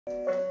A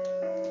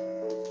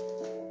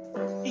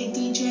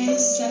DJ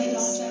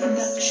set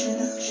production.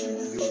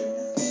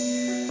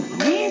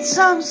 Need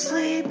some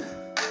sleep.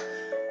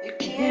 You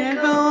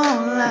can't go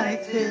on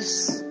like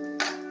this.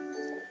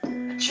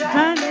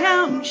 Try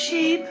counting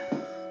sheep,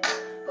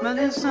 but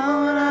there's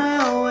someone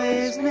I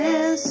always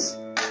miss.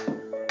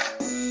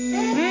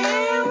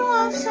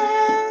 Everyone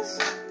says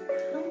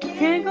you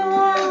can't go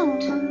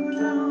on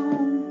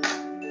alone.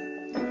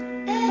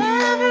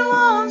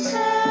 Everyone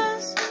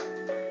says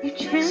you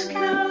just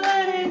gotta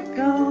let it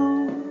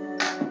go.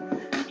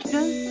 You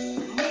just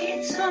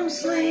need some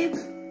sleep.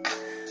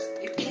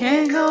 You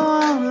can't go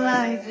on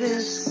like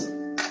this.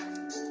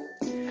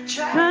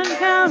 Try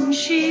counting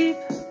sheep,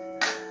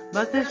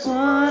 but there's one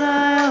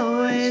I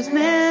always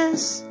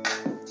miss.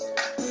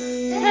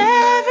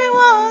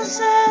 Everyone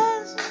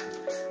says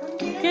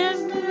you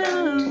can't be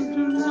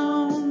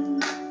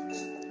alone.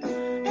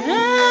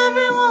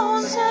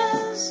 Everyone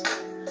says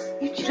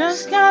you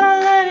just gotta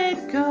let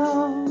it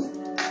go.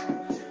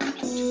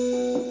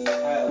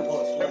 I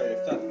almost let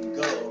it fucking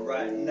go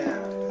right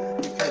now,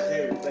 because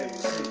everybody's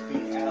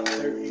sleeping out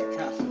there, he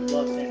counts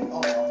busting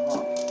on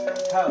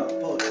How am I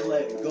supposed to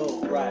let it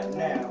go right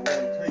now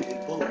when crazy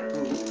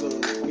Bulletproof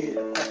goes to get a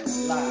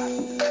fucking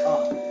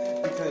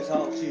lie? Because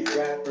all these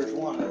rappers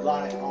wanna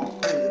lie on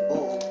crazy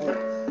Bulletproof.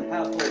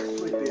 How am I supposed to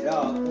slip it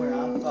off when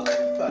I'm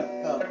fucking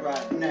fucked up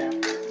right now?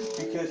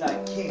 Because I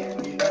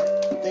can't, you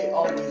know. They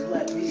always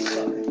let me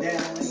fucking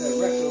down, and the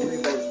record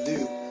labels do.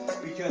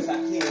 Because I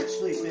can't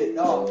sleep it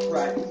off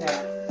right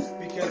now.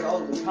 Because all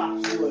the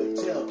cops would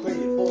tell crazy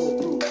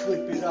Bulletproof,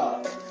 slip it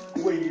off.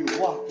 Where you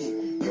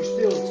walking, you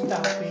still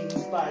stopping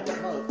by the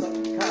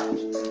motherfucking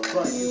cops.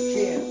 But you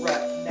can't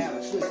right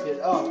now slip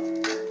it off.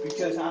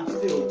 Because I'm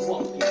still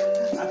walking,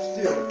 I'm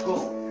still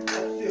going,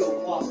 I'm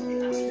still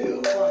walking, I'm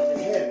still finding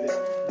heaven.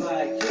 But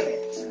I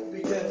can't,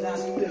 because I'm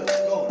still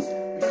going,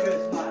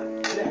 because my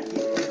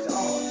jacket is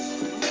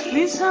on.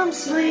 Need some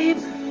sleep.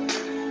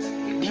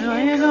 You know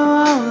you go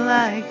on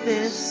like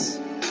this.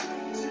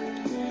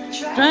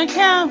 Try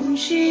counting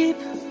sheep,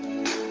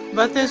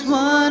 but there's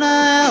one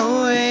I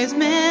always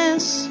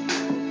miss.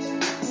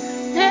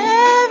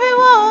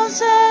 Everyone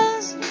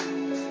says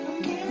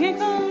you can't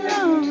go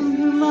down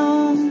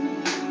alone.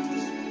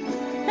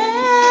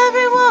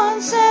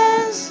 Everyone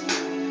says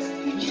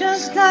you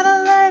just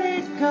gotta let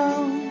it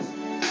go.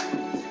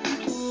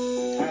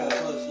 I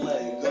must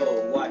let it go,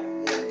 why?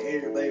 When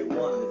everybody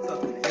wanna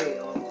fucking hate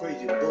on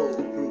crazy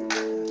Bulletproof.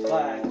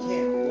 But I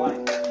can't, why?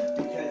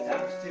 Because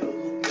I'm still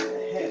looking to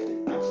heaven,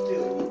 I'm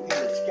still looking to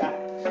the sky.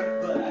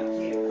 But I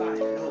can't find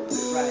nobody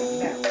right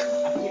now.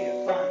 I can't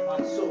find my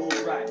soul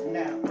right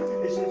now.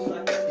 It's just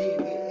like a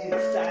demon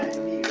inside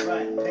me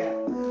right now.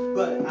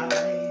 But I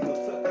ain't a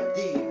fucking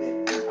demon.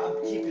 I'm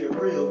keeping it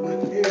real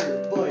with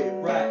everybody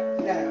right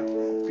now.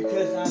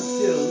 Because I'm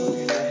still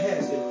looking to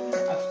heaven.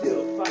 I'm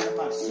still finding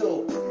my soul.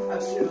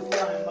 I'm still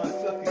finding my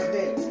fucking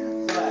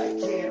name. But I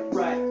can't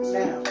right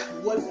now.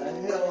 What the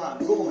hell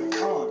I'm going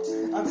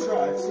on? I'm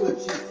trying to flip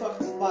the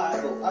fucking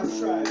Bible. I'm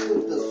trying to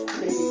flip those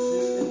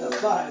pages in the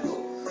Bible.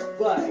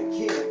 But I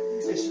can't.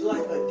 It's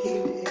like a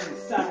demon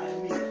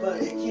inside me.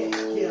 But it can't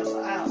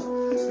come out.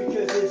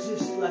 Because it's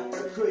just like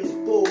a crazy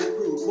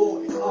Bulletproof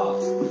going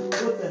off.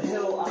 What the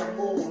hell I'm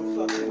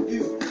gonna fucking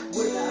do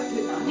when I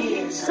get my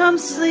hands Some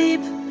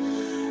sleep.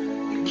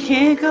 You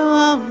can't go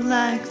on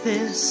like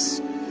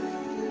this.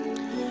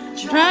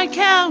 Try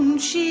counting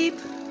sheep,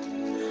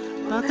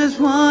 but there's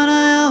one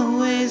I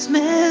always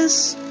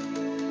miss.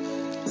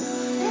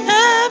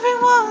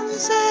 Everyone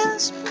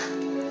says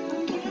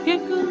you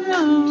can't go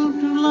down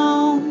too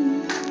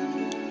long.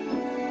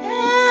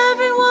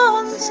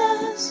 Everyone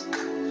says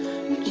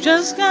you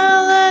just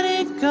gotta let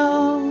it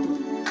go.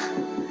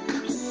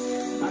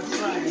 I'm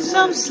trying to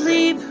Some let it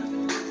sleep.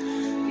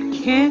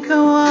 You can't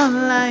go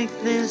on like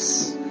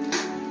this.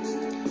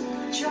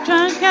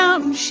 Try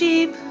counting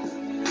sheep,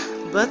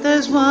 but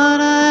there's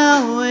one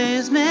I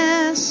always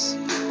miss.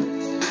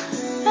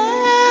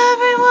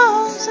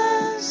 Everyone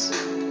says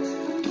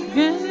you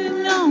can't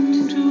get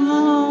down too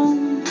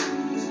long.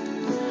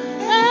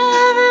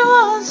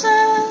 Everyone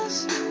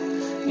says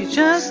you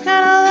just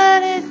gotta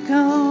let it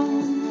go.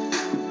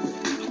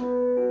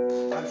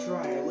 I'm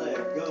trying to let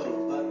it go,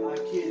 but my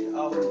kids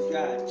always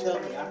gotta tell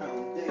me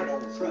they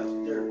don't trust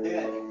their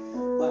daddy.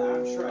 But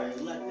I'm trying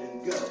to let them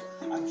go.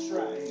 I'm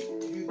trying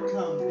to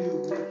come do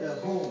with the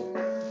home,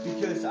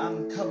 because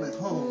I'm coming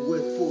home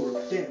with for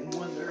them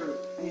when they're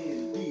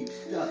in deep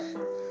stuff.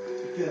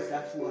 Because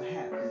that's what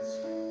happens.